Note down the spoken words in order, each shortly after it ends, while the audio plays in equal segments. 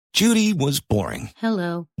Judy was boring.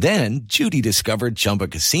 Hello. Then Judy discovered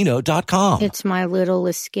ChumbaCasino.com. It's my little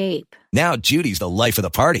escape. Now Judy's the life of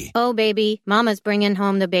the party. Oh, baby, mama's bringing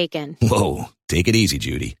home the bacon. Whoa, take it easy,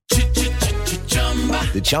 Judy.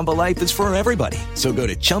 The Chumba life is for everybody. So go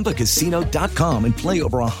to ChumbaCasino.com and play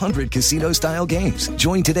over 100 casino-style games.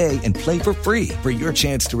 Join today and play for free for your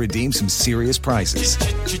chance to redeem some serious prizes.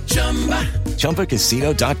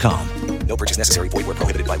 ChumbaCasino.com. No purchase necessary. Void where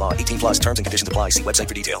prohibited by law. 18+ terms and conditions apply. See website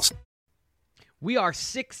for details. We are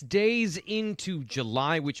 6 days into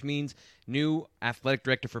July, which means new athletic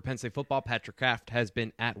director for Penn State football, Patrick Kraft, has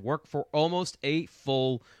been at work for almost a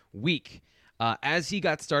full week. As he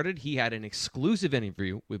got started, he had an exclusive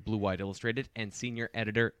interview with BWI Illustrated and senior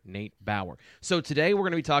editor Nate Bauer. So today we're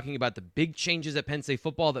going to be talking about the big changes at Penn State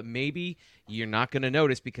football that maybe you're not going to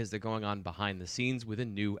notice because they're going on behind the scenes with a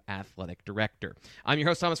new athletic director. I'm your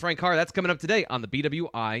host, Thomas Frank Carr. That's coming up today on the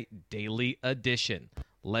BWI Daily Edition.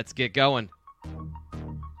 Let's get going.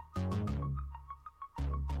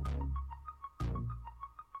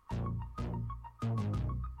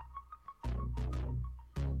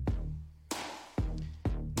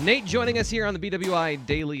 Nate joining us here on the BWI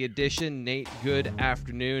Daily Edition. Nate, good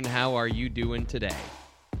afternoon. How are you doing today?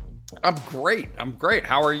 I'm great.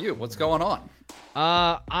 How are you? What's going on?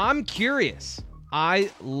 I'm curious. One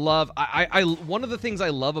of the things I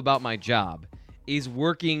love about my job is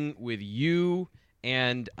working with you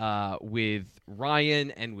and with Ryan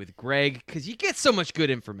and with Greg, because you get so much good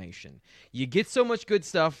information. You get so much good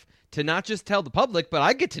stuff to not just tell the public, but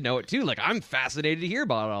I get to know it too. Like, I'm fascinated to hear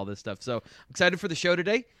about all this stuff. So I'm excited for the show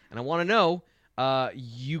today, and I want to know,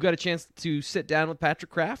 you got a chance to sit down with Patrick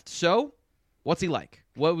Kraft. So what's he like?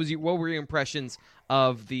 What were your impressions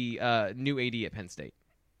of the new AD at Penn State?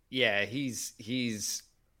 Yeah, he's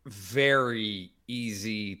very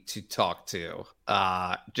easy to talk to.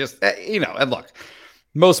 And look,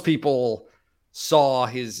 most people saw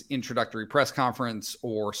his introductory press conference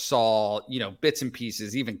or saw, bits and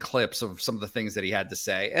pieces, even clips of some of the things that he had to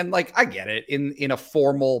say. And like, I get it in a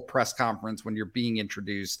formal press conference, when you're being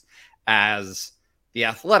introduced as the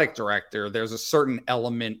athletic director, there's a certain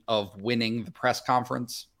element of winning the press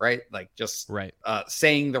conference, right? Like just right.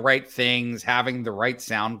 Saying the right things, having the right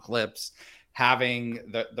sound clips, having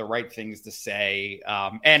the right things to say,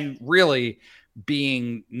 and really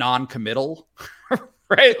being non-committal,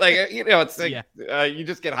 right? Like, it's like, you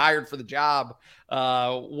just get hired for the job.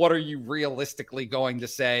 What are you realistically going to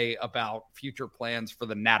say about future plans for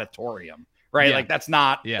the natatorium, right? Yeah. Like that's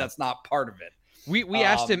not part of it. We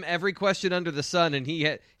asked him every question under the sun, and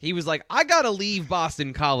he was like, I got to leave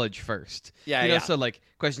Boston College first. So like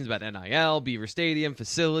questions about NIL, Beaver Stadium,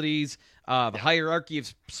 facilities, the hierarchy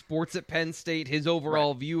of sports at Penn State, his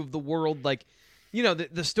overall view of the world. Like,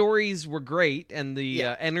 the stories were great, and the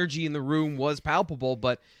energy in the room was palpable,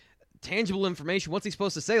 but tangible information, what's he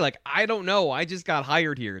supposed to say? Like, I don't know. I just got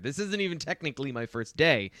hired here. This isn't even technically my first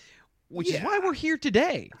day, which is why we're here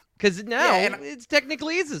today, because now it's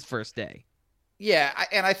technically is his first day. Yeah,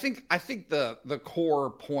 and I think the core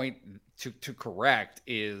point to correct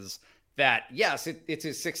is that, yes, it's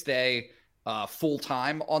his 6th day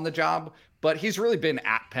full-time on the job, but he's really been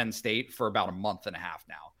at Penn State for about a month and a half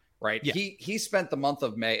now, right? Yeah. He spent the month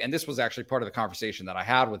of May, and this was actually part of the conversation that I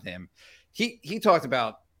had with him. He talked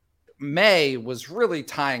about May was really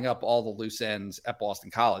tying up all the loose ends at Boston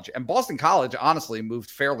College, and Boston College honestly moved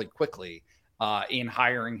fairly quickly in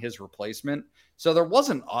hiring his replacement. So there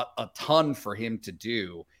wasn't a ton for him to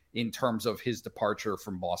do in terms of his departure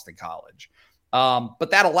from Boston College. But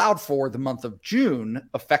that allowed for the month of June,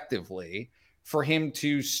 effectively, for him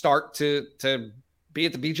to start to be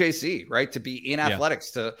at the BJC, right? To be in athletics,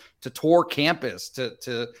 to tour campus,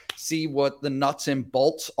 to see what the nuts and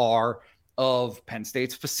bolts are of Penn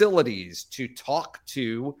State's facilities, to talk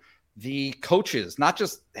to the coaches, not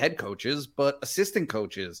just head coaches, but assistant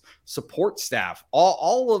coaches, support staff,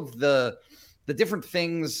 all of the different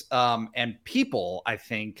things and people, I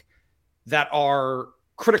think, that are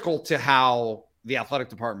critical to how the athletic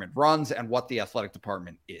department runs and what the athletic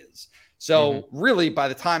department is. So really, by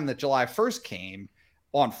the time that July 1st came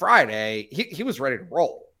on Friday, he was ready to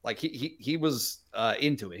roll. Like he was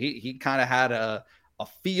into it. He kind of had a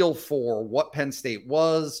feel for what Penn State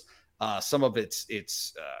was, some of its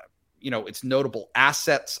notable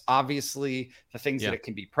assets, obviously, the things that it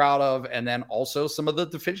can be proud of, and then also some of the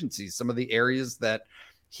deficiencies, some of the areas that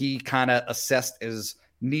he kind of assessed as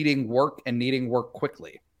needing work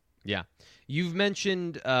quickly. Yeah. You've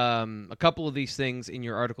mentioned a couple of these things in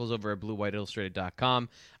your articles over at BWIillustrated.com.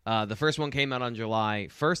 The first one came out on July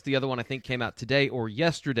 1st. The other one, I think, came out today or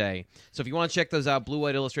yesterday. So if you want to check those out,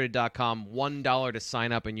 BWIillustrated.com, $1 to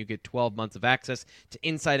sign up, and you get 12 months of access to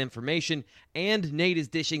inside information. And Nate is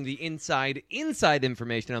dishing the inside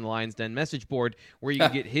information on the Lions Den message board, where you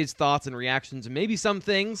can get his thoughts and reactions, and maybe some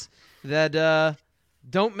things that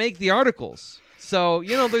don't make the articles. So,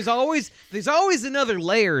 there's always another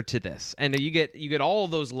layer to this, and you get all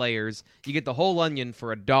of those layers. You get the whole onion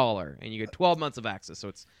for $1, and you get 12 months of access.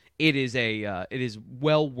 So it is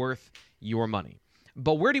well worth your money.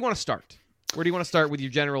 But where do you want to start? Where do you want to start with your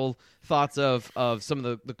general thoughts of some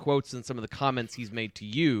of the quotes and some of the comments he's made to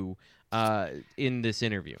you in this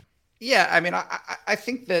interview? Yeah, I mean, I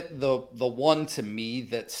think that the one to me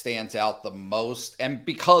that stands out the most, and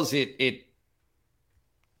because it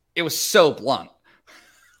was so blunt,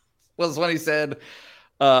 was when he said,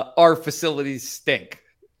 our facilities stink,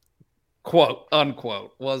 quote,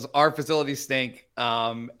 unquote, was our facilities stink.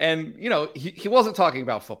 And, he wasn't talking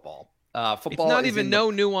about football. Football it's not even no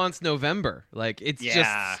nuance November. Like, it's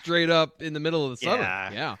just straight up in the middle of the summer.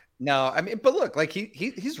 Yeah. No, I mean, but look, like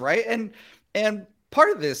he's right. And part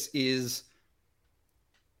of this is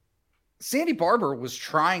Sandy Barber was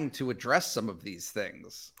trying to address some of these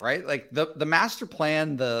things, right? Like the master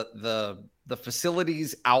plan, the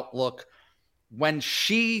facilities outlook, when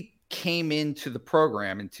she came into the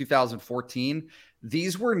program in 2014,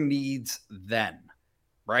 these were needs then,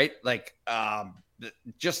 right? Like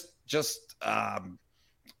just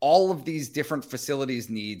all of these different facilities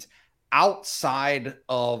needs outside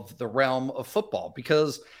of the realm of football,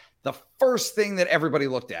 because the first thing that everybody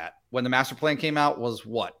looked at when the master plan came out was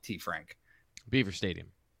what, T. Frank? Beaver Stadium.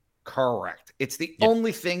 Correct. It's the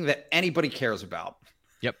only thing that anybody cares about.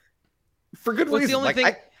 Yep. For good reason. It's the only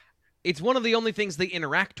thing. It's one of the only things they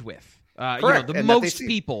interact with. The most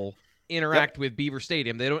people interact with Beaver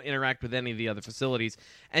Stadium. They don't interact with any of the other facilities.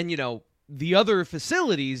 And, the other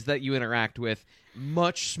facilities that you interact with,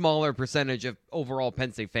 much smaller percentage of overall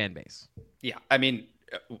Penn State fan base. Yeah. I mean,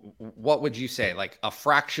 what would you say? Like a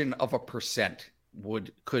fraction of a percent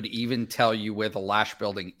could even tell you where the Lash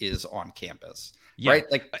building is on campus, right?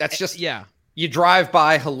 Like that's just, you drive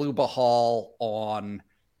by Haluba Hall on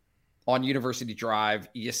University Drive,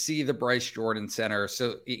 you see the Bryce Jordan Center.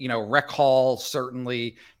 So, Rec Hall,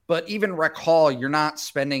 certainly, but even Rec Hall, you're not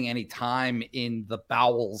spending any time in the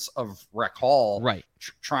bowels of Rec Hall, right?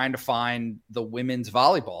 Trying to find the women's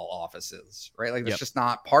volleyball offices, right? Like that's just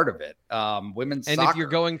not part of it. Women's and soccer. If you're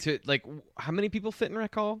going to, like, how many people fit in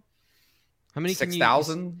Rec Hall? How many?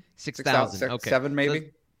 6,000? 6,000. Okay. 7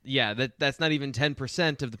 maybe? So, that's not even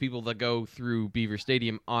 10% of the people that go through Beaver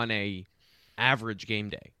Stadium on a average game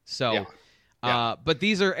day. So, but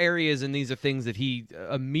these are areas and these are things that he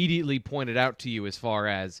immediately pointed out to you as far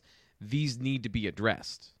as these need to be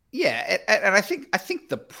addressed. Yeah, and I think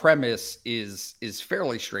the premise is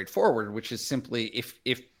fairly straightforward, which is simply if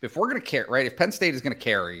we're going to carry, right? If Penn State is going to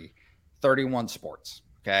carry 31 sports,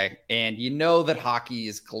 okay, and that hockey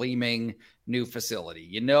is gleaming new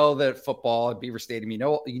facility, that football at Beaver Stadium,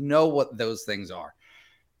 you know what those things are.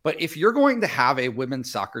 But if you're going to have a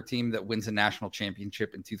women's soccer team that wins a national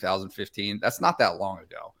championship in 2015, that's not that long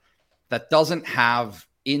ago, that doesn't have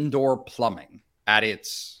indoor plumbing at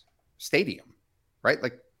its stadium, right?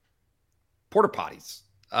 Like porta potties.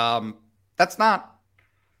 That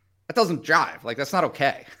doesn't jive. Like that's not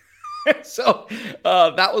okay. So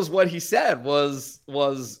that was what he said was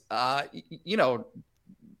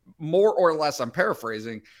more or less, I'm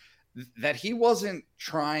paraphrasing, that he wasn't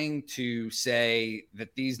trying to say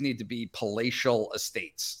that these need to be palatial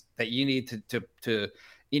estates, that you need to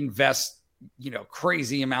invest,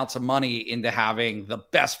 crazy amounts of money into having the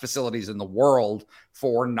best facilities in the world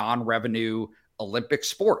for non-revenue Olympic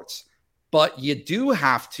sports. But you do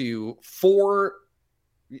have to,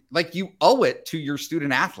 you owe it to your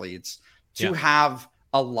student athletes to have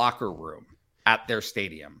a locker room at their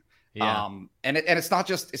stadium. Yeah. And it's not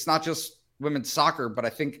just women's soccer, but I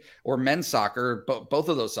think, or men's soccer, but both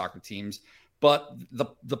of those soccer teams. But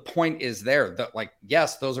the point is there that, like,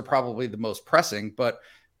 yes, those are probably the most pressing, but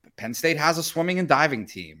Penn State has a swimming and diving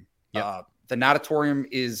team. Yep. The natatorium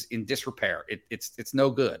is in disrepair. It's no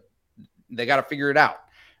good. They got to figure it out.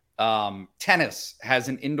 Tennis has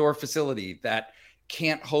an indoor facility that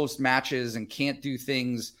can't host matches and can't do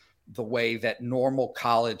things the way that normal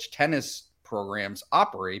college tennis programs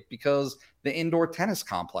operate because the indoor tennis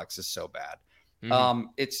complex is so bad. Mm-hmm.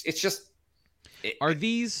 It's just. Are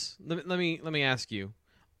these? Let me ask you.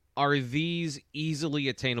 Are these easily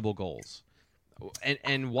attainable goals?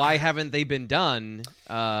 And why haven't they been done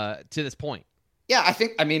to this point? Yeah,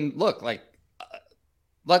 I mean, look, like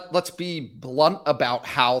let's be blunt about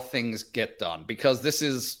how things get done, because this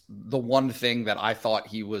is the one thing that I thought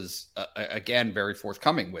he was, again, very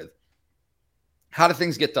forthcoming with. How do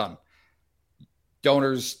things get done?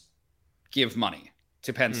 Donors give money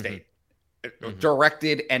to Penn State,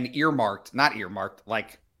 directed and earmarked, not earmarked,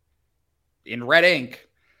 like in red ink.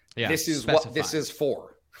 Yeah, this is specified. what this is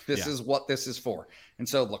for. This is what this is for. And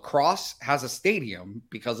so lacrosse has a stadium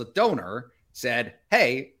because a donor said,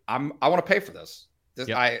 hey, I want to pay for this.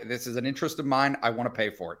 This is an interest of mine. I want to pay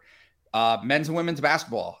for it. Men's and women's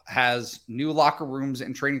basketball has new locker rooms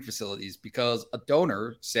and training facilities because a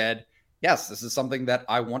donor said, yes, this is something that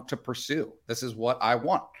I want to pursue. This is what I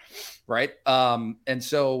want. Right. And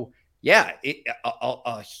so, yeah,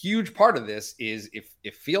 a huge part of this is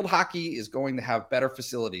if field hockey is going to have better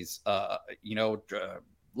facilities,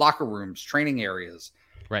 locker rooms, training areas,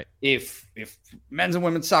 right. If men's and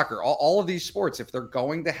women's soccer, all of these sports, if they're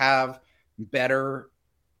going to have better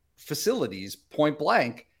facilities, point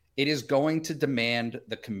blank, it is going to demand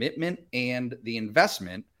the commitment and the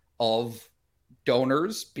investment of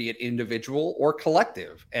donors, be it individual or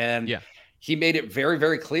collective. And he made it very,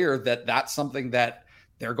 very clear that that's something that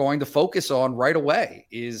they're going to focus on right away,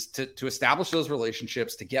 is to establish those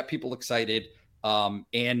relationships, to get people excited,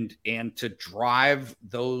 and to drive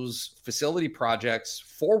those facility projects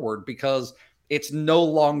forward, because it's no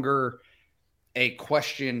longer a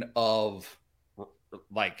question of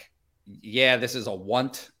like, yeah, this is a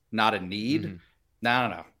want, not a need.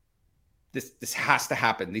 No. This has to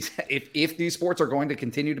happen. If these sports are going to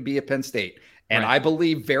continue to be at Penn State, and I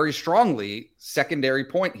believe very strongly, secondary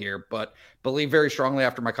point here, but believe very strongly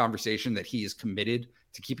after my conversation that he is committed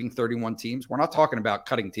to keeping 31 teams. We're not talking about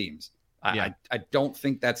cutting teams. I don't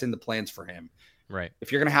think that's in the plans for him. Right.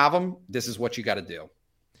 If you're going to have them, this is what you got to do.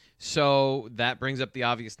 So that brings up the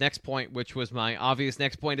obvious next point, which was my obvious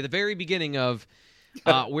next point at the very beginning of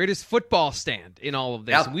where does football stand in all of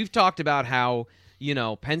this? Yeah. And we've talked about how,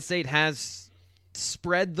 Penn State has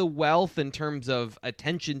spread the wealth in terms of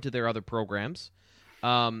attention to their other programs.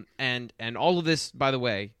 And all of this, by the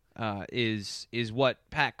way, is what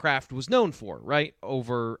Pat Kraft was known for, right?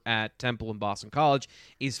 Over at Temple and Boston College,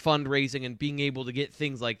 is fundraising and being able to get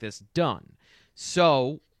things like this done.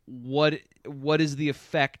 So what is the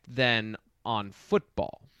effect then on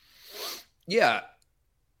football? Yeah.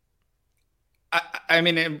 I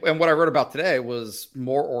mean, and what I wrote about today was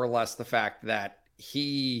more or less the fact that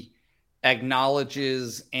he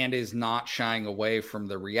acknowledges and is not shying away from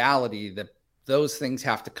the reality that those things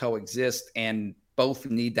have to coexist and both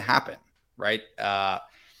need to happen, right?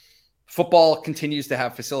 Football continues to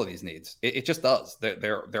have facilities needs. It just does.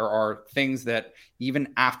 There are things that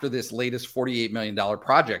even after this latest $48 million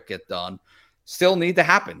project get done, still need to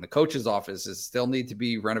happen. The coach's offices still need to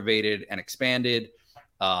be renovated and expanded.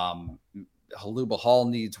 Haluba Hall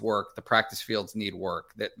needs work. The practice fields need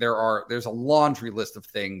work. There's a laundry list of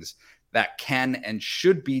things that can and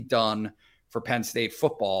should be done for Penn State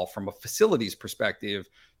football from a facilities perspective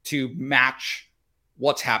to match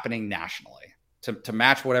what's happening nationally, to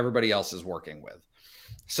match what everybody else is working with.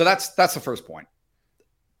 So that's the first point.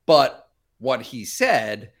 But what he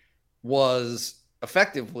said was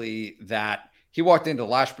effectively that he walked into the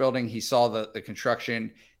Lash building, he saw the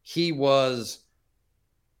construction, he was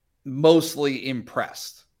mostly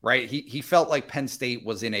impressed, right? He felt like Penn State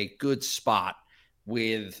was in a good spot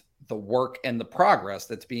with the work and the progress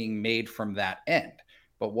that's being made from that end.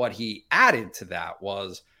 But what he added to that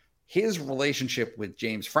was his relationship with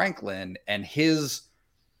James Franklin and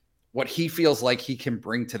what he feels like he can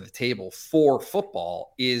bring to the table for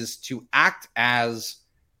football is to act as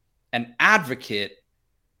an advocate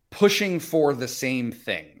pushing for the same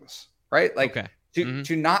things, right? Like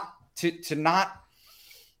to not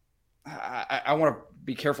I want to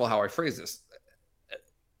be careful how I phrase this,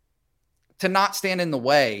 to not stand in the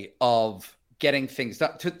way of getting things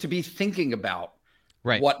done, to be thinking about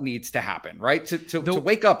what needs to happen, right? To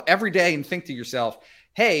wake up every day and think to yourself,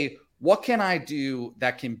 hey, what can I do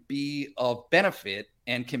that can be of benefit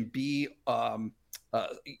and can be,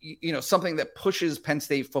 something that pushes Penn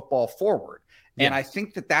State football forward. Yeah. And I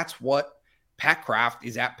think that that's what Pat Kraft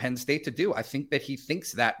is at Penn State to do. I think that he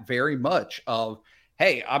thinks that very much of,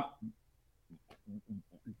 hey,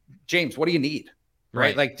 James, what do you need?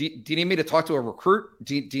 Right. Like, do you need me to talk to a recruit?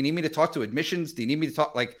 Do you need me to talk to admissions? Do you need me to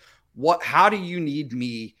talk how do you need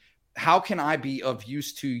me? How can I be of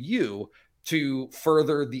use to you to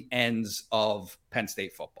further the ends of Penn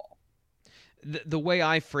State football? The way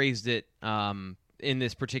I phrased it in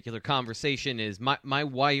this particular conversation is my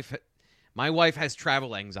wife has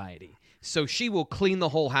travel anxiety, so she will clean the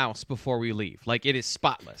whole house before we leave. Like, it is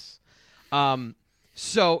spotless.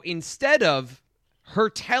 So instead of her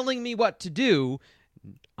telling me what to do,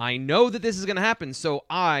 I know that this is going to happen, so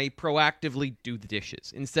I proactively do the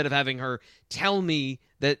dishes instead of having her tell me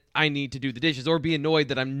that I need to do the dishes or be annoyed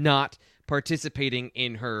that I'm not participating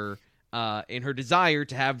in her desire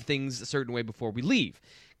to have things a certain way before we leave.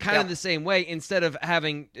 Kind of the same way, instead of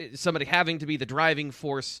having somebody having to be the driving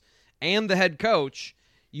force and the head coach,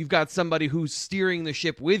 you've got somebody who's steering the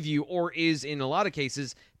ship with you or is, in a lot of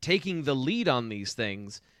cases, taking the lead on these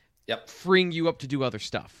things, freeing you up to do other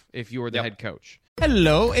stuff if you're the head coach.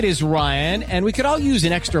 Hello, it is Ryan, and we could all use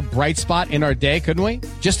an extra bright spot in our day, couldn't we?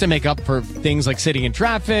 Just to make up for things like sitting in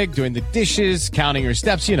traffic, doing the dishes, counting your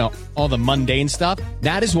steps, all the mundane stuff.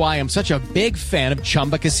 That is why I'm such a big fan of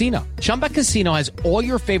Chumba Casino. Chumba Casino has all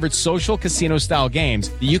your favorite social casino-style games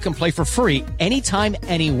that you can play for free anytime,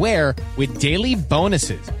 anywhere with daily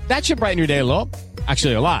bonuses. That should brighten your day a little.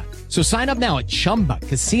 Actually, a lot. So sign up now at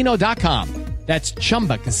ChumbaCasino.com. That's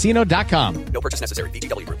ChumbaCasino.com. No purchase necessary.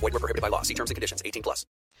 BWI Group. Void where prohibited by law. See terms and conditions. 18+.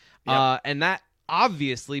 And that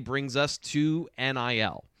obviously brings us to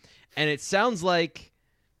NIL. And it sounds like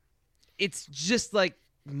it's just like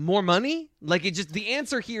more money. Like the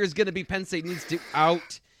answer here is going to be Penn State needs to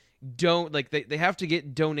they have to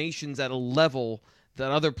get donations at a level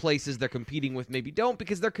that other places they're competing with maybe don't,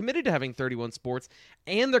 because they're committed to having 31 sports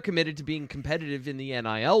and they're committed to being competitive in the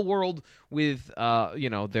NIL world with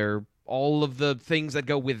their all of the things that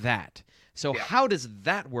go with that. So how does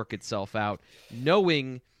that work itself out,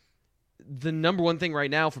 knowing the number one thing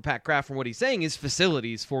right now for Pat Kraft, from what he's saying, is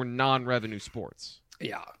facilities for non-revenue sports?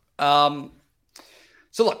 Yeah. So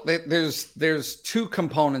look, there's two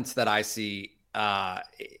components that I see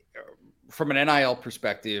from an NIL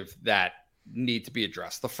perspective that need to be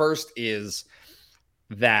addressed. The first is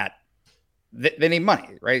that they need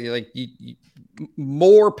money, right? Like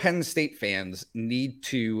more Penn State fans need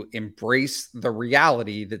to embrace the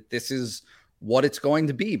reality that this is what it's going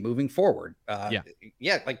to be moving forward.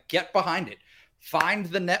 Like get behind it, find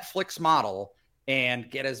the Netflix model and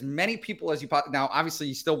get as many people as you possibly. Now, obviously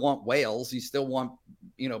you still want whales. You still want,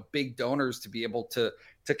 big donors to be able to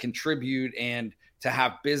contribute and to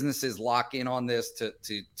have businesses lock in on this,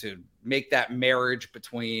 to make that marriage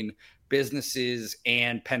between businesses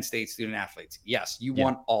and Penn State student athletes. Yes, you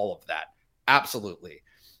want all of that. Absolutely.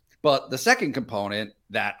 But the second component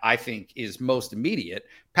that I think is most immediate,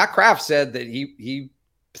 Pat Kraft said that he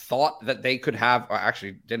thought that they could have, or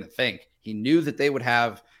actually didn't think, he knew that they would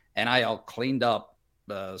have NIL cleaned up,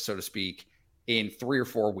 so to speak, in 3 or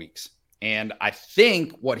 4 weeks. And I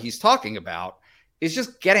think what he's talking about is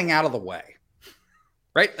just getting out of the way.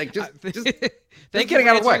 Right? Like just thank you for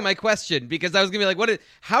answering my question, because I was gonna be like,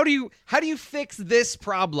 how do you fix this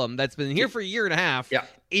problem that's been here for a year and a half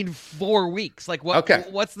in 4 weeks? Like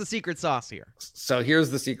what's the secret sauce here? So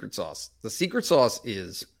here's the secret sauce. The secret sauce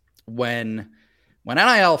is when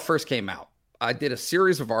NIL first came out, I did a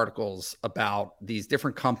series of articles about these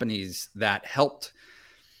different companies that helped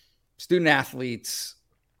student athletes,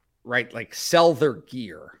 right, like sell their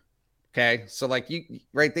gear. Okay. So like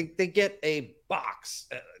they get a box,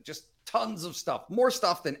 just tons of stuff, more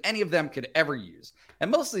stuff than any of them could ever use.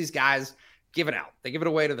 And most of these guys give it out. They give it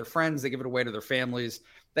away to their friends. They give it away to their families.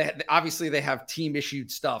 Obviously they have team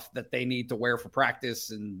issued stuff that they need to wear for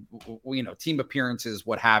practice and, team appearances,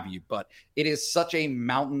 what have you. But it is such a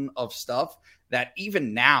mountain of stuff that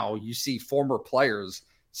even now you see former players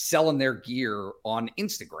selling their gear on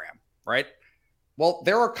Instagram, right? Well,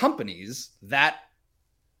 there are companies that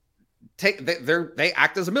they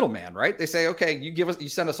act as a middleman, right? They say, okay, you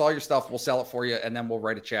send us all your stuff, we'll sell it for you, and then we'll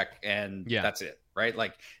write a check, and that's it, right?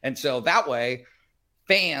 Like, and so that way,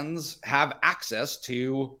 fans have access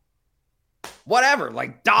to whatever,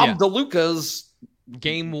 like Dom DeLuca's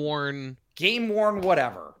game worn,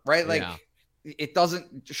 whatever, right? Like it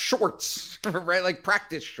doesn't shorts, right? Like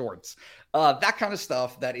practice shorts, that kind of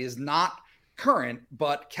stuff that is not current,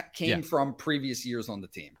 but came from previous years on the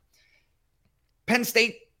team. Penn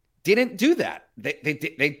State didn't do that.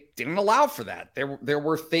 They didn't allow for that. There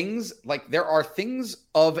were things like, there are things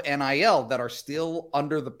of NIL that are still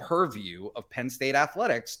under the purview of Penn State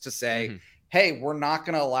athletics to say, hey, we're not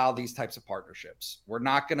going to allow these types of partnerships. We're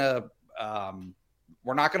not going to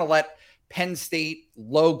let Penn State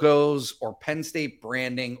logos or Penn State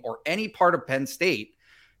branding or any part of Penn State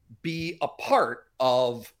be a part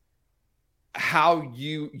of how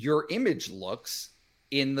your image looks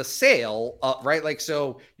in the sale, right? Like,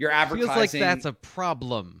 so you're advertising. Feels like that's a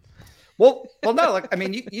problem. Well, no. Like, I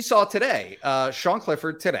mean, you saw today. Sean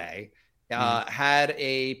Clifford today had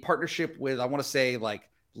a partnership with, I want to say, like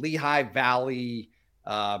Lehigh Valley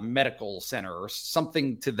Medical Center or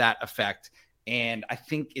something to that effect, and I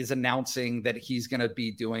think is announcing that he's going to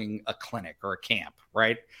be doing a clinic or a camp,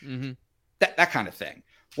 right? Mm-hmm. That kind of thing.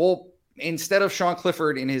 Well, instead of Sean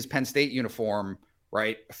Clifford in his Penn State uniform,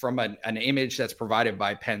 right, from an image that's provided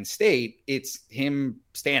by Penn State, it's him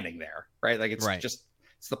standing there, right? Like it's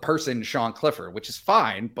it's the person Sean Clifford, which is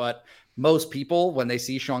fine. But most people, when they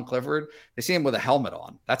see Sean Clifford, they see him with a helmet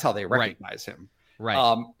on. That's how they recognize him.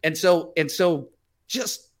 Right. And so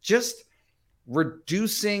just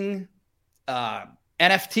reducing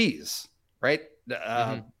NFTs, right?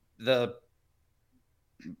 The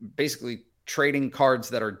basically trading cards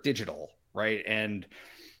that are digital, right? And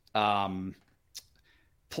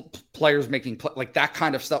players making like that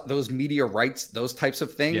kind of stuff, those media rights, those types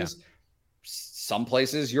of things. Yeah. Some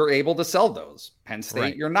places you're able to sell those. Penn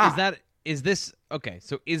State, you're not. Is this okay?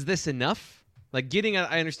 So is this enough? Like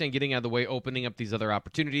I understand getting out of the way, opening up these other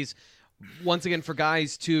opportunities once again for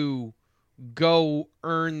guys to go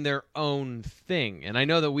earn their own thing. And I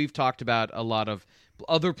know that we've talked about a lot of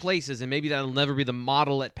other places, and maybe that'll never be the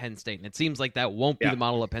model at Penn State. And it seems like that won't be the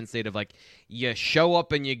model at Penn State of like you show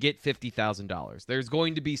up and you get $50,000. There's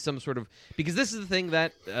going to be some sort of, because this is the thing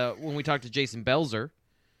that when we talked to Jason Belzer,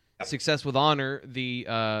 Success with Honor,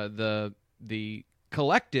 the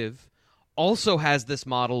collective also has this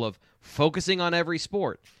model of focusing on every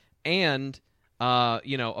sport and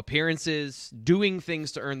appearances, doing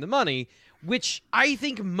things to earn the money, which I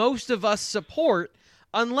think most of us support.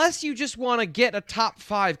 Unless you just want to get a top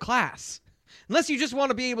 5 class, unless you just want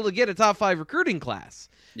to be able to get a top 5 recruiting class.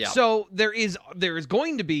 Yeah. So there is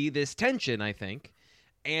going to be this tension, I think.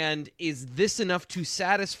 And is this enough to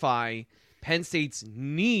satisfy Penn State's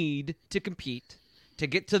need to compete, to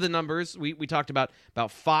get to the numbers? We talked about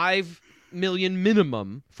 5 million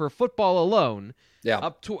minimum for football alone,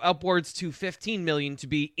 upwards to 15 million to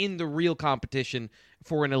be in the real competition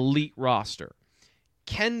for an elite roster.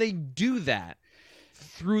 Can they do that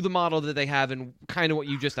through the model that they have and kind of what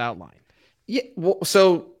you just outlined? Yeah. Well,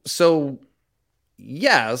 so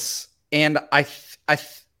yes. And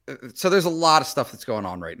so there's a lot of stuff that's going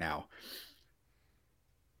on right now.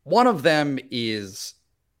 One of them is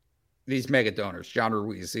these mega donors. John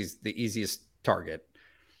Ruiz, he's the easiest target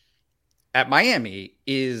at Miami,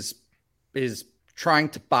 is trying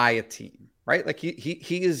to buy a team, right? Like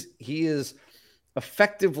he is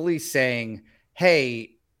effectively saying,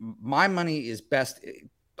 hey, my money is best.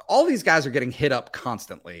 All these guys are getting hit up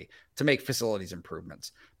constantly to make facilities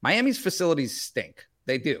improvements. Miami's facilities stink.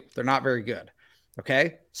 They do. They're not very good.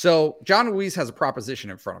 Okay. So John Ruiz has a proposition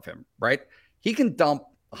in front of him, right? He can dump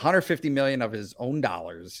 $150 million of his own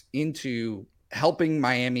dollars into helping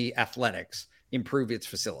Miami athletics improve its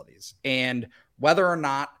facilities. And whether or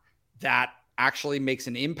not that actually makes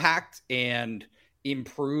an impact and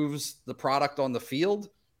improves the product on the field,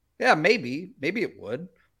 yeah, maybe it would.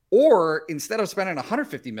 Or instead of spending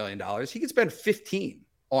 $150 million, he could spend 15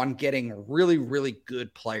 on getting really, really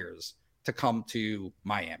good players to come to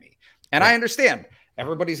Miami. And I understand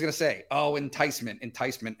everybody's going to say, oh, enticement.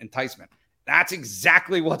 That's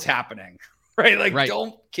exactly what's happening, right? Like,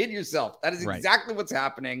 don't kid yourself. That is exactly what's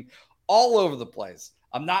happening all over the place.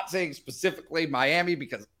 I'm not saying specifically Miami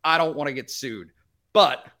because I don't want to get sued,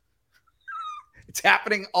 but it's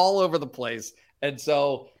happening all over the place. And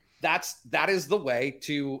so that is the way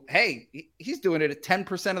to, hey, he's doing it at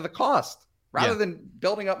 10% of the cost rather than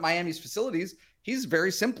building up Miami's facilities. He's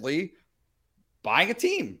very simply buying a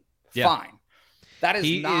team. Fine. That is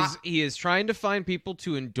he is trying to find people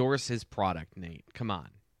to endorse his product, Nate. Come on.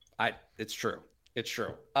 It's true.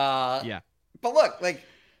 But look, like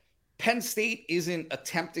Penn State isn't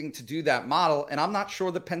attempting to do that model, and I'm not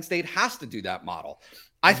sure that Penn State has to do that model.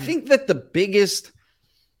 I think that the biggest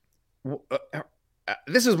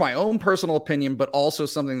this is my own personal opinion, but also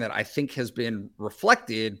something that I think has been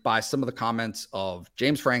reflected by some of the comments of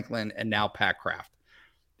James Franklin and now Pat Kraft,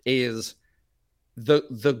 is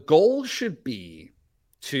the goal should be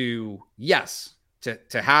to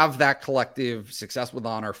have that collective Success with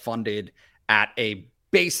Honor funded at a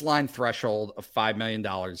baseline threshold of $5 million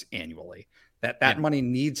annually. That money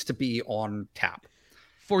needs to be on tap.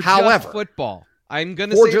 However, just football. I'm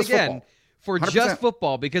going to say it again. Football. For 100%. Just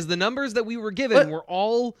football, because the numbers that we were given were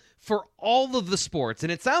all for all of the sports.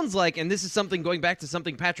 And it sounds like, and this is something going back to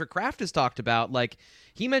something Patrick Kraft has talked about, like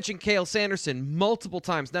he mentioned Cale Sanderson multiple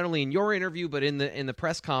times, not only in your interview, but in the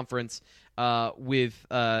press conference with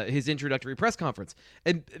his introductory press conference.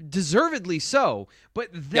 And deservedly so. But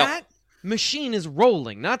that machine is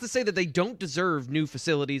rolling. Not to say that they don't deserve new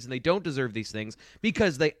facilities and they don't deserve these things,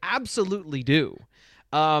 because they absolutely do.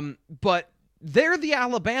 But they're the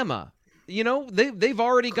Alabama. You know, they've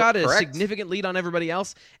already got a significant lead on everybody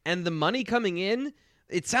else, and the money coming in,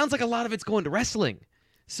 it sounds like a lot of it's going to wrestling.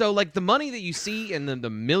 So like the money that you see and the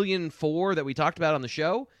 $1.4 million that we talked about on the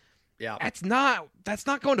show, that's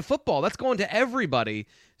not going to football. That's going to everybody.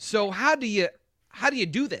 So how do you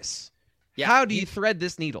do this? Yeah, how do you thread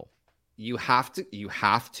this needle? You have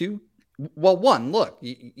to. Well, one, look,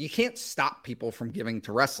 you can't stop people from giving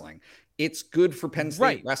to wrestling. It's good for Penn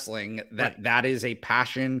State wrestling that is a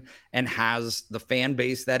passion and has the fan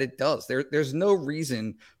base that it does. There's no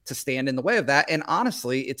reason to stand in the way of that. And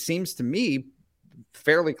honestly, it seems to me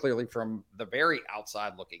fairly clearly from the very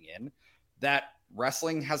outside looking in that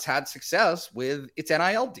wrestling has had success with its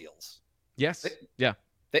NIL deals. Yes.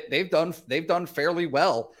 They've done fairly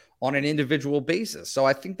well on an individual basis. So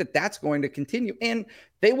I think that that's going to continue, and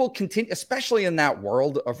they will continue, especially in that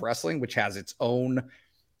world of wrestling, which has its own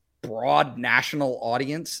broad national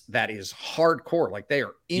audience that is hardcore. Like they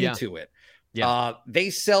are into it. Yeah.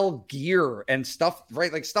 They sell gear and stuff,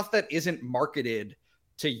 right? Like stuff that isn't marketed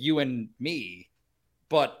to you and me,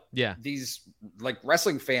 but these like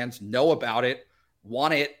wrestling fans know about it,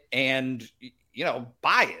 want it, and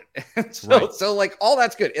buy it. So like all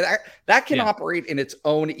that's good. That can operate in its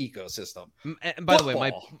own ecosystem. And by the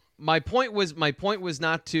way, my point was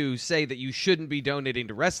not to say that you shouldn't be donating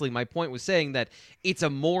to wrestling. My point was saying that it's a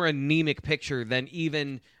more anemic picture than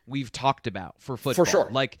even we've talked about for football. For sure.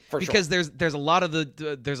 Because there's a lot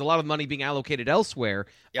of money being allocated elsewhere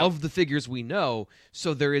of the figures we know.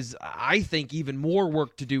 So there is, I think, even more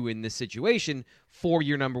work to do in this situation for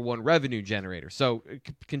your number one revenue generator. So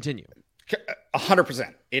continue.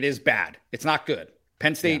 100%. It is bad. It's not good.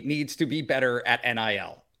 Penn State needs to be better at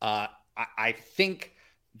NIL. I think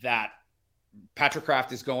that Patrick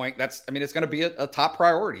Kraft is going, it's going to be a top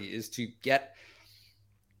priority is to get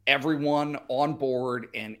everyone on board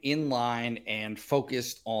and in line and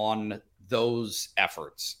focused on those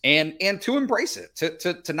efforts and to embrace it,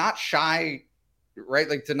 to not shy, right?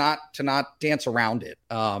 Like to not dance around it.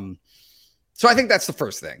 So I think that's the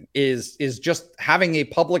first thing is just having a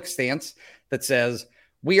public stance that says,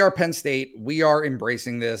 we are Penn State. We are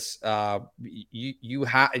embracing this. You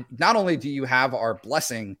have, not only do you have our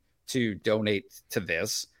blessing to donate to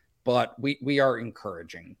this, but we are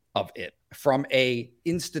encouraging of it from a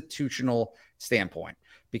institutional standpoint,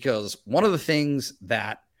 because one of the things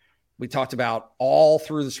that we talked about all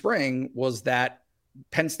through the spring was that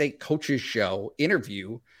Penn State coaches show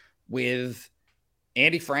interview with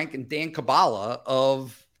Andy Frank and Dan Kabbalah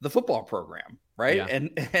of the football program. Right. Yeah.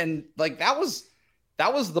 And like, that was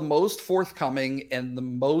the most forthcoming and the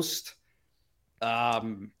most,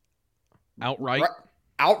 outright,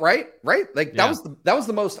 right. Like that was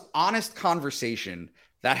the most honest conversation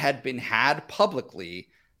that had been had publicly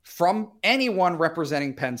from anyone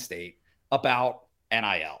representing Penn State about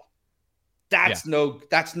NIL. That's no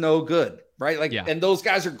good. Right. Like, and those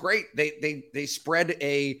guys are great. They spread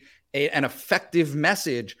an effective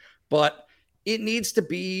message, but it needs to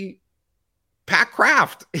be Pat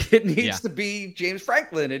Kraft. It needs to be James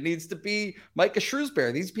Franklin. It needs to be Micah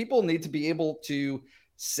Shrewsbury. These people need to be able to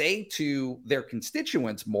say to their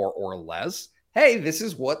constituents more or less, hey, this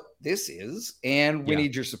is what this is, and we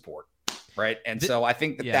need your support. Right. And so I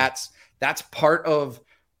think that's part of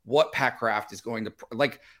what Pat Kraft is going to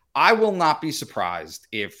like. I will not be surprised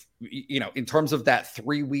if, in terms of that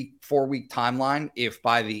 4-week timeline, if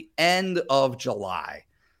by the end of July,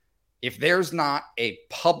 if there's not a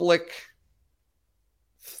public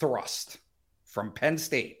thrust from Penn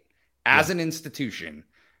State as an institution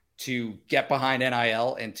to get behind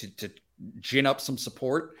NIL and to gin up some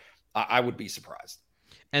support, I would be surprised.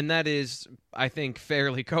 And that is, I think,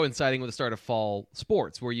 fairly coinciding with the start of fall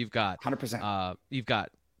sports, where you've got 100%. You've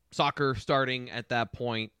got soccer starting at that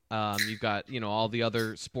point. You've got all the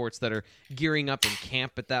other sports that are gearing up in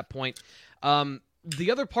camp at that point.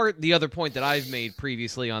 The other point that I've made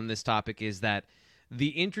previously on this topic is that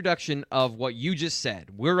the introduction of what you just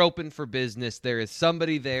said, we're open for business. There is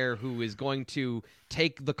somebody there who is going to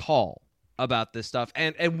take the call about this stuff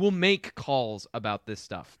and will make calls about this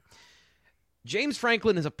stuff. James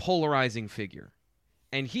Franklin is a polarizing figure.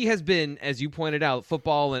 And he has been, as you pointed out,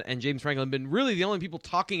 football and James Franklin have been really the only people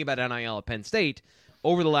talking about NIL at Penn State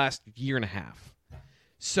over the last year and a half.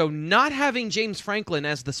 So not having James Franklin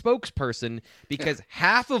as the spokesperson, because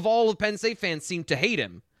half of all of Penn State fans seem to hate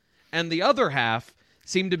him, and the other half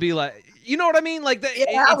seem to be like, you know what I mean? Like,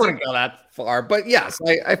 I wouldn't go that far, but yes,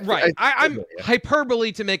 I'm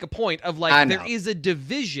hyperbole to make a point of like there is a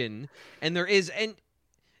division, and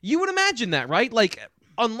you would imagine that, right? Like,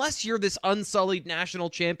 unless you're this unsullied national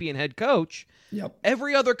champion head coach, Yep.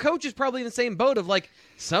 Every other coach is probably in the same boat of like,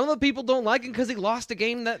 some of the people don't like him because he lost a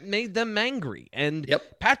game that made them angry. And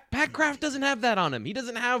Pat Kraft doesn't have that on him. He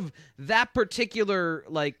doesn't have that particular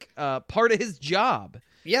part of his job.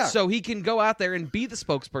 Yeah. So he can go out there and be the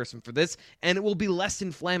spokesperson for this, and it will be less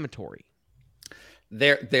inflammatory.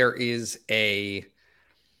 There is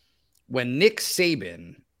when Nick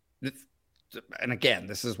Saban, and again,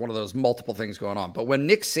 this is one of those multiple things going on, but when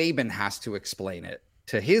Nick Saban has to explain it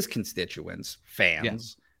to his constituents,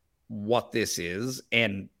 fans, what this is,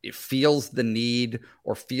 and it feels the need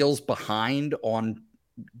or feels behind on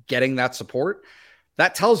getting that support,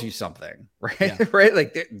 that tells you something, right? Yeah. Right?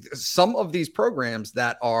 Like some of these programs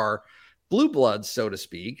that are blue bloods, so to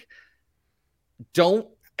speak,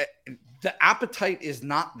 the appetite is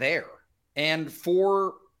not there. And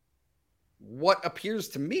for what appears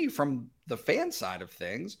to me from the fan side of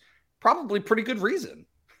things, probably pretty good reason,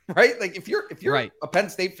 right? Like if you're right. a Penn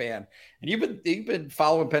State fan and you've been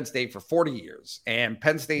following Penn State for 40 years, and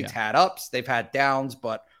Penn State's had ups, they've had downs,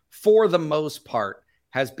 but for the most part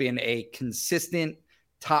has been a consistent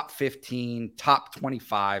top 15, top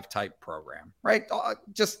 25 type program, right?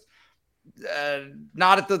 Just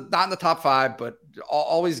not in the top 5, but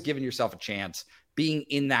always giving yourself a chance being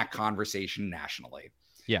in that conversation nationally.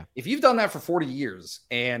 Yeah. If you've done that for 40 years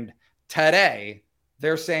and today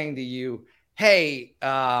they're saying to you, hey,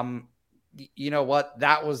 you know what?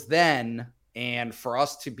 That was then. And for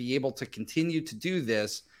us to be able to continue to do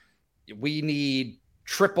this, we need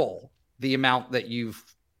triple the amount that you've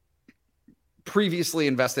previously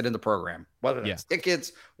invested in the program, whether that's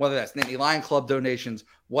tickets, whether that's Nittany Lion Club donations,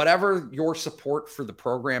 whatever your support for the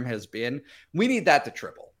program has been, we need that to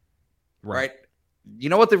triple. Right? You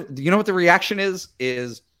know what the reaction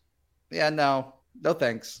is no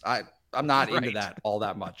thanks. I'm not into that all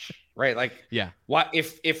that much. Right? Like, what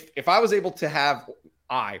if I was able to have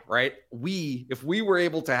if we were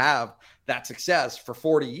able to have that success for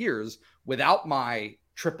 40 years without my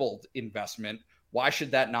tripled investment, why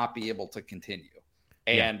should that not be able to continue?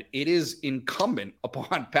 And it is incumbent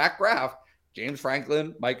upon Pat Kraft, James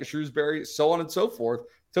Franklin, Micah Shrewsbury, so on and so forth,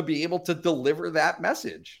 to be able to deliver that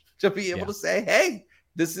message, to be able to say, hey,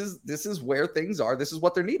 this is where things are. This is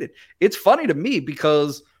what they're needed. It's funny to me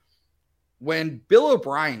because when Bill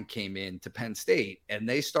O'Brien came in to Penn State and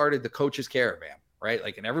they started the Coach's Caravan, right?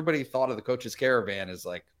 Like, and everybody thought of the Coach's Caravan as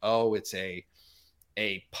like, oh, it's a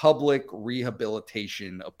public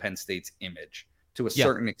rehabilitation of Penn State's image to a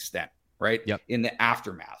certain extent, right? In the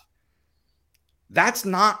aftermath. That's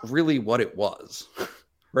not really what it was,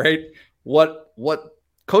 right? What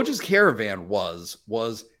Coach's Caravan was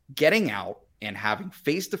getting out and having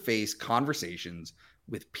face-to-face conversations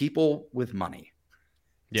with people with money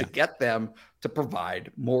to get them to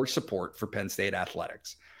provide more support for Penn State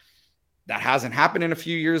athletics. That hasn't happened in a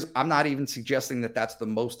few years. I'm not even suggesting that that's the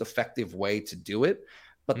most effective way to do it,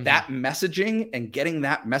 but that messaging and getting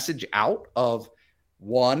that message out of,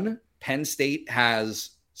 one, Penn State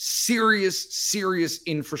has serious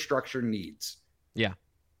infrastructure needs. Yeah.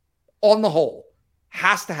 On the whole,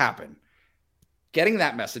 has to happen. Getting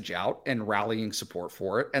that message out and rallying support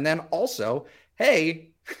for it. And then also,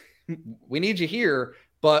 hey, we need you here,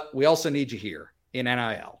 but we also need you here in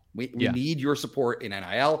NIL. We need your support in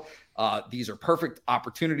NIL. These are perfect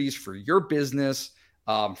opportunities for your business,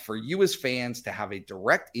 for you as fans to have a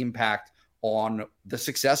direct impact on the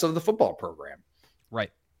success of the football program.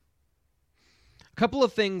 Right. A couple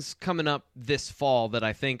of things coming up this fall that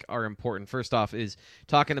I think are important. First off is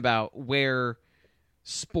talking about where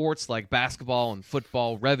sports like basketball and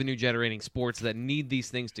football, revenue-generating sports that need these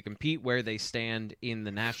things to compete, where they stand in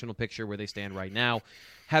the national picture, where they stand right now,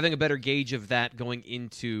 having a better gauge of that going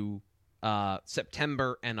into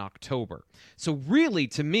September and October. So really,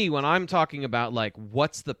 to me, when I'm talking about like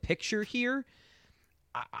what's the picture here,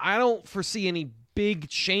 I don't foresee any big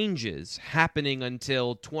changes happening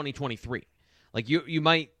until 2023. Like you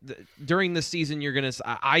might during the season,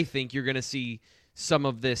 I think you're gonna see some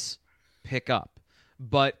of this pick up.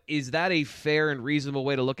 But is that a fair and reasonable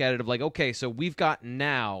way to look at it? Of like, okay, so we've got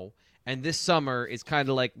now, and this summer is kind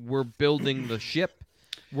of like we're building the ship.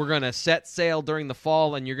 We're going to set sail during the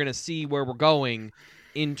fall, and you're going to see where we're going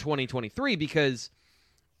in 2023. Because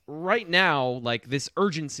right now, like this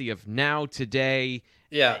urgency of now, today,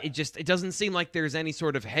 it doesn't seem like there's any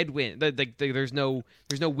sort of headwind. There's no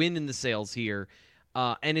wind in the sails here.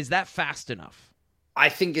 And is that fast enough? I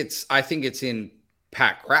think it's in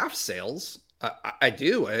Pat Kraft's sails. I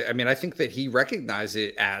do. I mean, I think that he recognized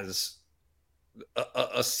it as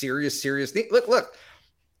a serious thing. Look,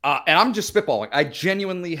 and I'm just spitballing. I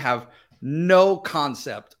genuinely have no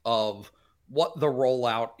concept of what the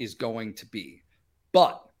rollout is going to be.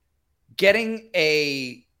 But getting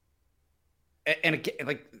and again,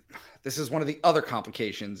 like, this is one of the other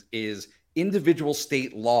complications is individual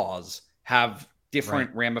state laws have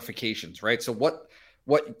different ramifications, right? So what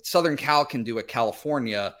Southern Cal can do at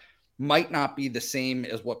California might not be the same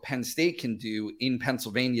as what Penn State can do in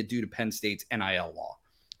Pennsylvania due to Penn State's NIL law.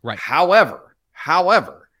 Right. However,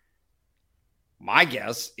 my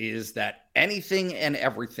guess is that anything and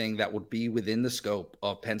everything that would be within the scope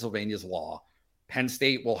of Pennsylvania's law, Penn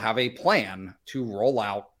State will have a plan to roll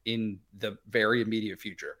out in the very immediate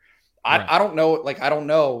future. I don't know. Like, I don't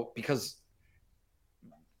know, because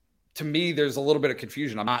to me, there's a little bit of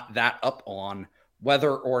confusion. I'm not that up on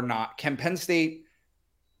whether or not can Penn State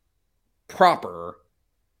proper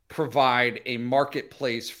provide a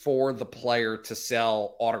marketplace for the player to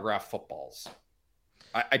sell autographed footballs.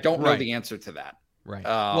 I don't know the answer to that. Right.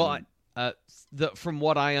 From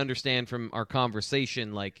what I understand from our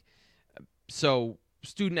conversation, like, so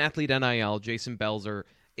student athlete NIL, Jason Belzer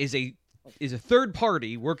is a third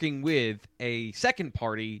party working with a second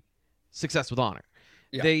party, Success with Honor.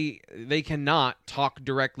 Yeah. They cannot talk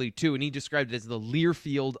directly to, and he described it as the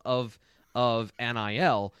Learfield of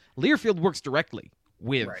NIL. Learfield works directly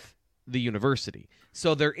with the university.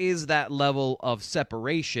 So there is that level of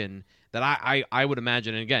separation that I would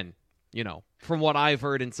imagine, and again, you know, from what I've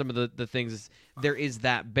heard in some of the things, there is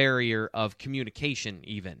that barrier of communication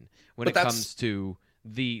even when it comes to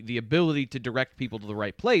the ability to direct people to the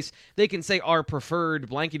right place. They can say our preferred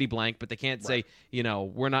blankety blank, but they can't say, you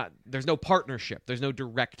know, there's no partnership. There's no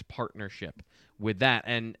direct partnership with that.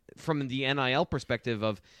 And from the NIL perspective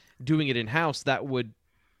of doing it in-house, I don't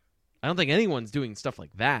think anyone's doing stuff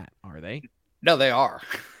like that, are they? No, they are.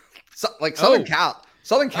 Southern Cal's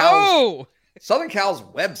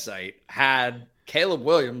website had Caleb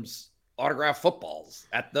Williams autographed footballs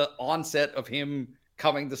at the onset of him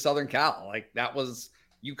coming to Southern Cal. Like, that was,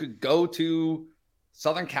 you could go to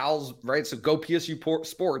Southern Cal's, right? So go PSU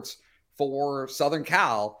Sports for Southern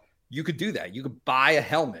Cal. You could do that. You could buy a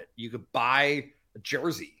helmet. You could buy a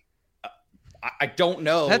jersey. I don't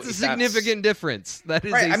know. That's a significant difference. That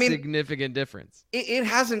is significant difference. It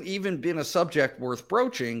hasn't even been a subject worth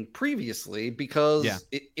broaching previously because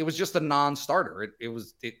it was just a non-starter.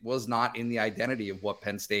 It was not in the identity of what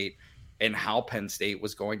Penn State and how Penn State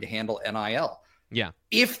was going to handle NIL. Yeah.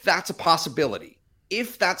 If that's a possibility,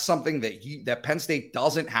 if that's something that Penn State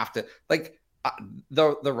doesn't have to, like,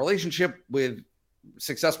 the relationship with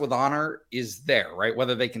Success with Honor is there, right?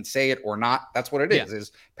 Whether they can say it or not, that's what it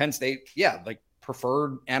is Penn State, like,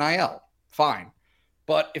 preferred NIL, fine.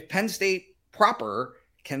 But if Penn State proper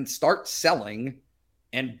can start selling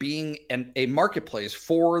and being a marketplace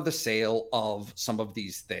for the sale of some of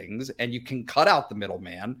these things, and you can cut out the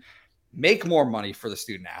middleman, make more money for the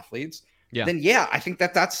student athletes, then I think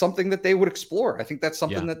that's something that they would explore. I think that's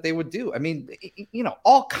something that they would do. I mean, you know,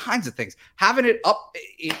 all kinds of things. Having it up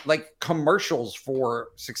like commercials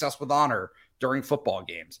for Success with Honor during football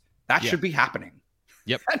games, that should be happening.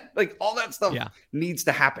 Yep. Like, all that stuff needs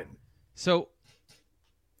to happen. So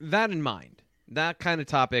that in mind, that kind of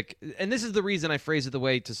topic, and this is the reason I phrase it the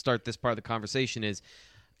way to start this part of the conversation is,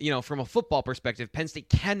 you know, from a football perspective, Penn State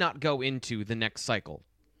cannot go into the next cycle.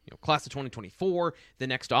 You know, class of 2024, the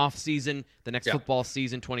next off season, the next football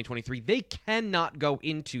season, 2023. They cannot go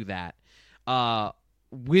into that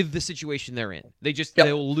with the situation they're in.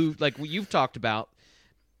 They'll lose, like what you've talked about,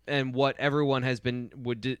 and what everyone has been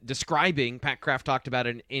describing. Pat Kraft talked about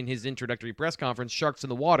it in his introductory press conference. Sharks in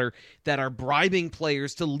the water that are bribing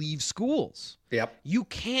players to leave schools. Yep. You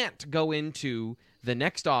can't go into the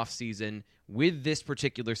next off season with this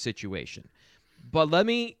particular situation. But let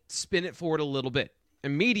me spin it forward a little bit.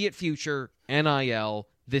 Immediate future, NIL,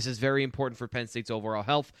 this is very important for Penn State's overall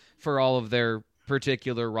health, for all of their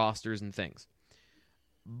particular rosters and things.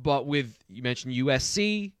 But with, you mentioned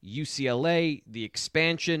USC, UCLA, the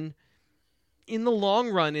expansion, in the long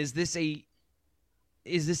run, is this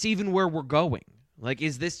even where we're going? Like,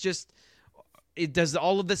 is this just, does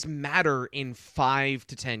all of this matter in 5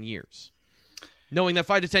 to 10 years? Knowing that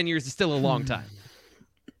 5 to 10 years is still a long time.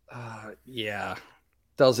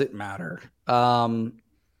 Does it matter?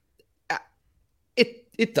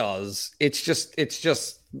 It does. It's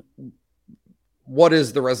just what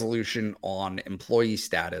is the resolution on employee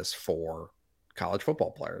status for college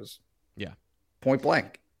football players? Yeah. Point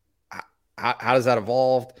blank. How does that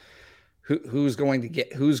evolve? Who's going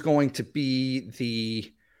to be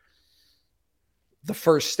the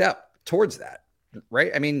first step towards that?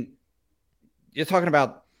 Right. I mean, you're talking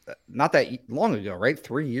about not that long ago, right?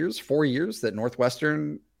 4 years that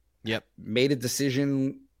Northwestern made a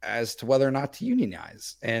decision as to whether or not to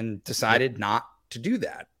unionize and decided not to do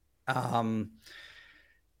that.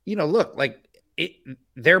 look, like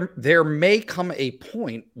there may come a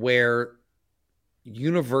point where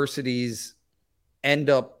universities end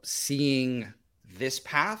up seeing this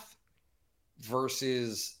path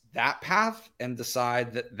versus that path and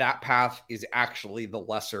decide that path is actually the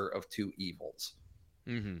lesser of two evils.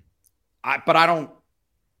 Mm-hmm. But I don't,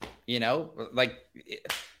 like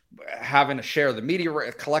having to share the media,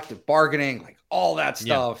 collective bargaining, like all that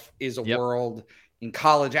stuff is a world in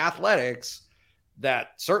college athletics that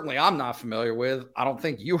certainly I'm not familiar with. I don't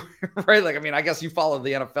think you right. Like, I mean, I guess you follow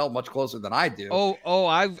the NFL much closer than I do.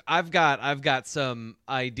 I've got some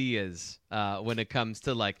ideas when it comes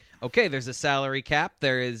to, like, okay, there's a salary cap,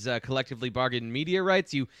 there is collectively bargained media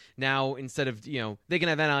rights. You now, instead of, they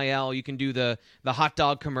can have NIL, you can do the hot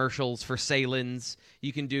dog commercials for Salins.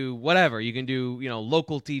 You can do whatever. You can do,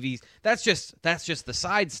 local TVs. That's just the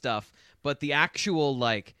side stuff. But the actual,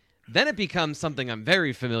 like, then it becomes something I'm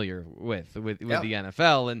very familiar with the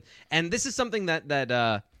NFL. And this is something that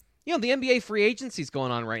the NBA free agency is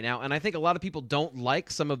going on right now. And I think a lot of people don't like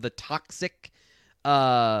some of the toxic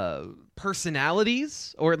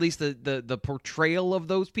personalities, or at least the portrayal of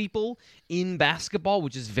those people in basketball,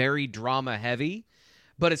 which is very drama heavy.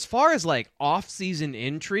 But as far as, like, off-season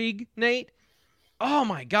intrigue, Nate, oh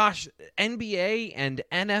my gosh, NBA and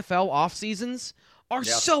NFL off-seasons are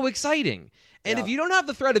so exciting. And if you don't have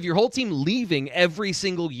the threat of your whole team leaving every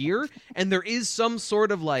single year, and there is some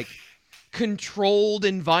sort of, like, controlled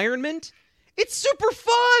environment, it's super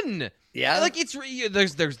fun. Yeah, like,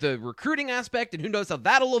 there's the recruiting aspect, and who knows how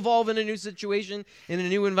that'll evolve in a new situation, in a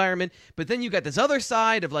new environment. But then you got this other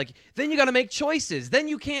side of, like, then you got to make choices. Then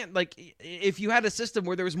you can't, like, if you had a system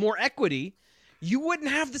where there was more equity, you wouldn't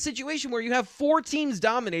have the situation where you have 4 teams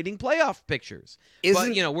dominating playoff pictures. But,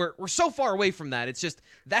 we're so far away from that. It's just,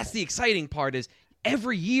 that's the exciting part, is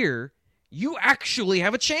every year you actually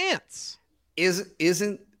have a chance.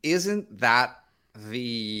 Isn't that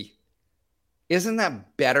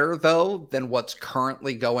better, though, than what's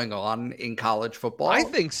currently going on in college football? I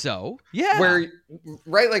think so. Yeah. Where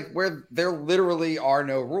there literally are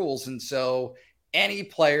no rules. And so any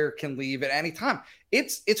player can leave at any time.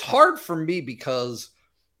 It's hard for me because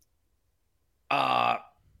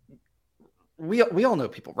we all know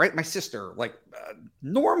people, right? My sister, like,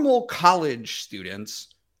 normal college students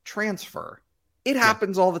transfer. It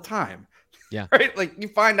happens all the time. Yeah. Right? Like, you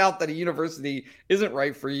find out that a university isn't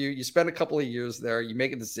right for you. You spend a couple of years there. You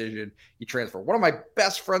make a decision. You transfer. One of my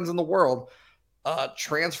best friends in the world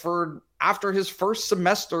transferred after his first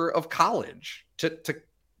semester of college to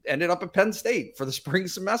ended up at Penn State for the spring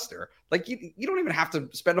semester. Like, you don't even have to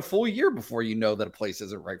spend a full year before you know that a place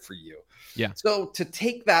isn't right for you. Yeah. So to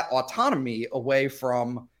take that autonomy away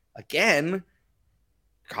from, again,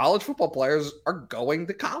 college football players are going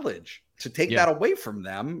to college. To take that away from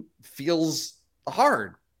them feels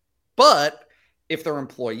hard. But if they're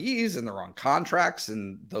employees and they're on contracts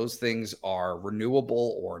and those things are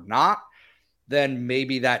renewable or not, then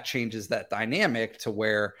maybe that changes that dynamic to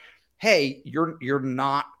where, hey, you're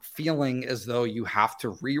not feeling as though you have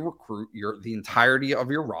to re-recruit the entirety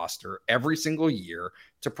of your roster every single year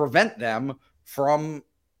to prevent them from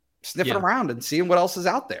sniffing around and seeing what else is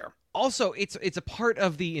out there. Also, it's a part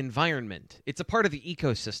of the environment. It's a part of the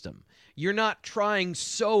ecosystem. You're not trying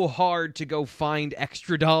so hard to go find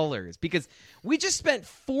extra dollars, because we just spent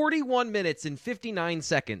 41 minutes and 59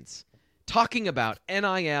 seconds talking about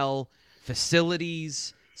NIL,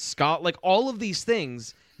 facilities, like all of these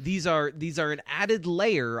things. These are an added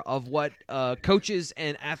layer of what coaches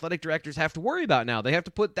and athletic directors have to worry about now. They have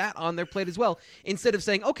to put that on their plate as well, instead of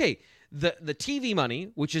saying, okay, the TV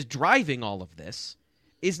money, which is driving all of this,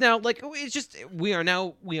 is now, like, it's just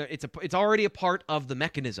it's already a part of the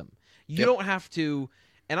mechanism. You don't have to,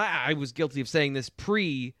 and I was guilty of saying this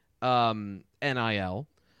pre NIL,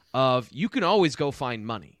 of you can always go find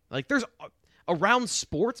money. Like, there's around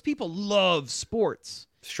sports, people love sports.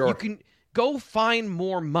 Sure. You can go find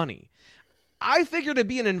more money. I figured it'd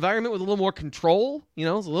be an environment with a little more control, a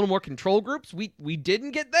little more control groups. We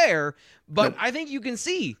didn't get there, but I think you can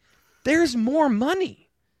see there's more money.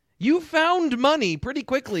 You found money pretty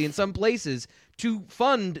quickly in some places to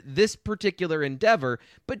fund this particular endeavor,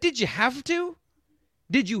 but did you have to?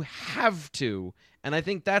 Did you have to? And I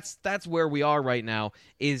think that's where we are right now.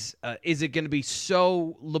 Is it going to be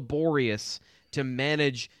so laborious to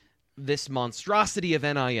manage this monstrosity of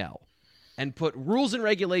NIL and put rules and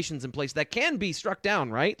regulations in place that can be struck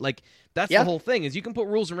down, right? Like, that's the whole thing, is you can put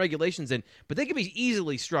rules and regulations in, but they can be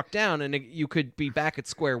easily struck down, and you could be back at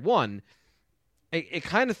square one. It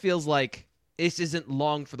kind of feels like this isn't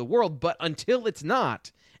long for the world, but until it's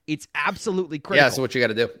not, it's absolutely critical. Yeah, that's what you got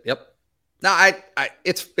to do. Yep. No,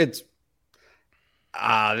 it's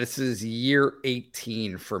This is year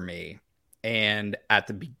 18 for me. And at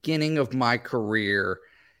the beginning of my career,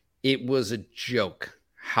 it was a joke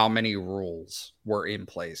how many rules were in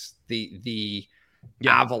place. The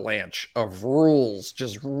avalanche of rules,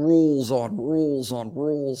 just rules on rules on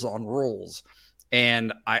rules on rules.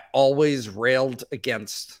 And I always railed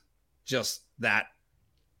against just that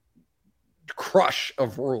crush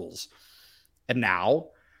of rules. And now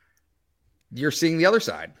you're seeing the other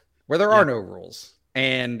side where there are no rules.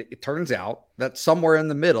 And it turns out that somewhere in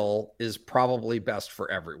the middle is probably best for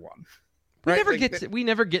everyone. We Right? we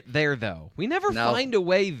never get there though. We never find a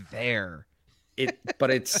way there.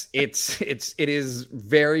 But it is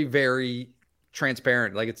very, very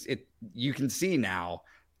transparent. Like you can see now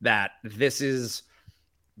that this is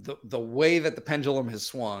the way that the pendulum has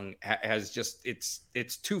swung has just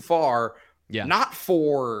it's too far. Yeah. Not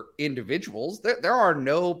for individuals. There are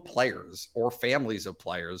no players or families of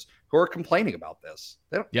players who are complaining about this.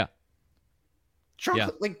 They don't,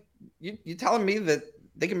 like you telling me that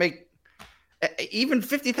they can make even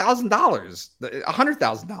 $50,000,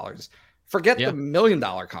 $100,000. Forget the $1 million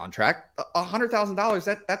contract.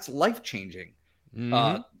 $100,000 that's life changing. To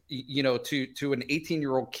an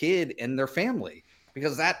 18-year-old kid and their family,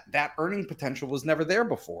 because that earning potential was never there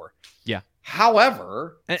before. Yeah.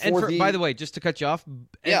 However, by the way, just to cut you off,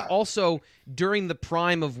 and also during the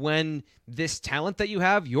prime of when this talent that you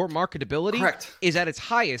have, your marketability is at its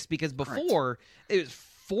highest, because before it was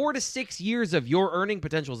 4 to 6 years of your earning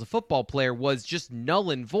potential as a football player was just null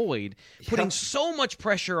and void, putting so much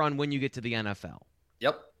pressure on when you get to the NFL.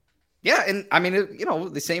 Yep. Yeah, and I mean,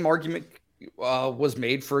 the same argument was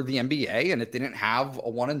made for the NBA, and it didn't have a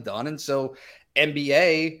one and done, and so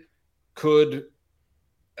NBA could.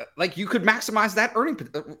 Like you could maximize that earning.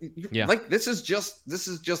 Like this is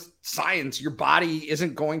just science. Your body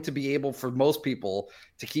isn't going to be able, for most people,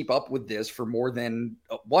 to keep up with this for more than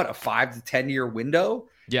a 5 to 10 year window.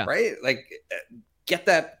 Yeah. Right. Like get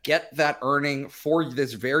that earning for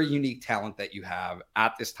this very unique talent that you have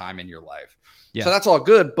at this time in your life. Yeah. So that's all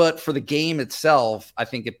good. But for the game itself, I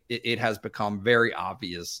think it has become very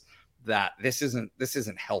obvious that this isn't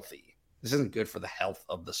healthy. This isn't good for the health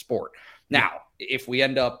of the sport. Now, if we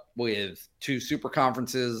end up with 2 super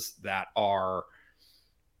conferences that are,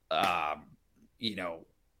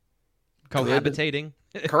 cohabitating,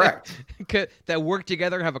 correct, that work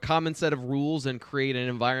together, have a common set of rules, and create an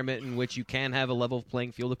environment in which you can have a level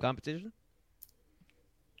playing field of competition.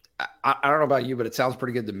 I don't know about you, but it sounds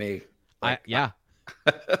pretty good to me. I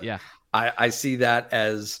see that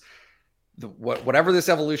as whatever this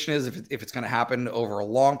evolution is, if it's going to happen over a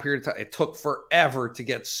long period of time. It took forever to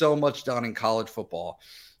get so much done in college football.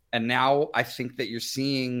 And now I think that you're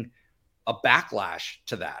seeing a backlash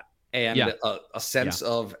to that and a sense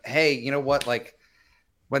of, hey, you know what? Like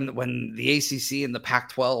when the ACC and the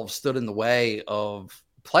Pac-12 stood in the way of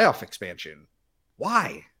playoff expansion,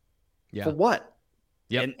 why? Yeah. For what?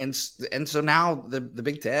 Yeah. And so now the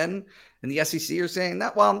Big Ten and the SEC are saying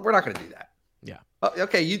that, well, we're not going to do that. Yeah.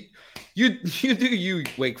 Okay. You do you,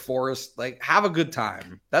 Wake Forest, like have a good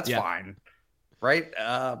time. That's fine. Right.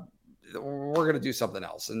 We're going to do something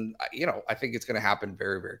else. And I think it's going to happen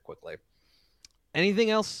very, very quickly.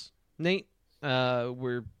 Anything else, Nate?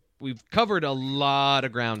 We've covered a lot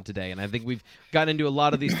of ground today, and I think we've gotten into a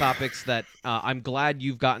lot of these topics that I'm glad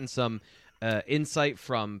you've gotten some insight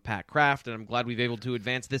from Pat Kraft, and I'm glad we've able to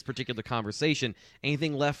advance this particular conversation.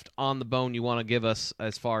 Anything left on the bone you want to give us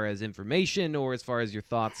as far as information or as far as your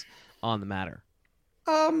thoughts on the matter?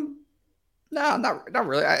 No, not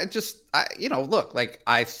really. Look, like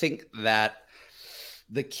I think that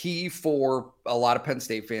the key for a lot of Penn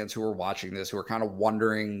State fans who are watching this, who are kind of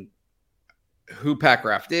wondering who Pat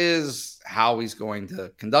Kraft is, how he's going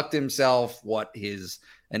to conduct himself, what his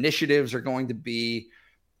initiatives are going to be.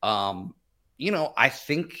 I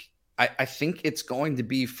think it's going to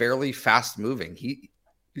be fairly fast moving. He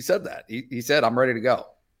said that. He said, I'm ready to go.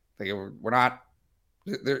 Like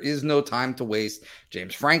there is no time to waste.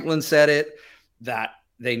 James Franklin said it, that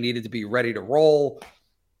they needed to be ready to roll.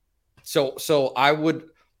 So I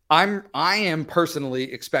am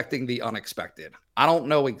personally expecting the unexpected. I don't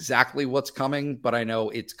know exactly what's coming, but I know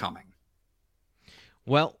it's coming.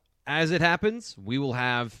 Well, as it happens, we will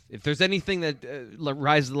have, if there's anything that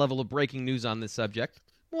rises to the level of breaking news on this subject,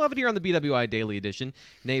 we'll have it here on the BWI Daily Edition.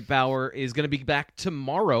 Nate Bauer is going to be back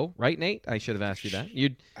tomorrow, right, Nate? I should have asked you that.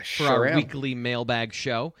 For our weekly mailbag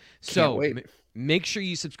show. So make sure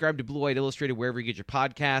you subscribe to Blue White Illustrated wherever you get your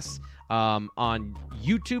podcasts, on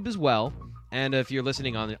YouTube as well. And if you're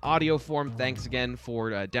listening on the audio form, thanks again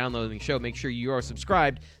for downloading the show. Make sure you are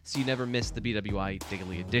subscribed so you never miss the BWI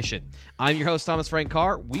Daily Edition. I'm your host, Thomas Frank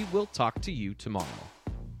Carr. We will talk to you tomorrow.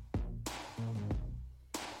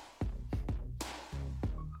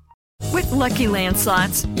 With Lucky Land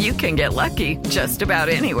Slots, you can get lucky just about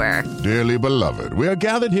anywhere. Dearly beloved, we are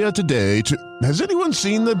gathered here today to... Has anyone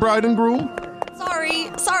seen the bride and groom?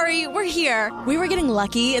 Sorry, we're here. We were getting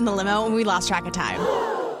lucky in the limo and we lost track of time.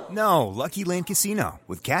 No, Lucky Land Casino,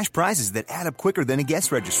 with cash prizes that add up quicker than a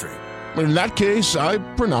guest registry. In that case, I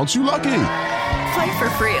pronounce you lucky. Play for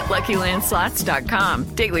free at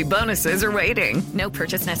LuckyLandSlots.com. Daily bonuses are waiting. No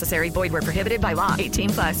purchase necessary. Void where prohibited by law.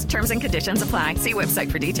 18+. Terms and conditions apply. See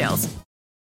website for details.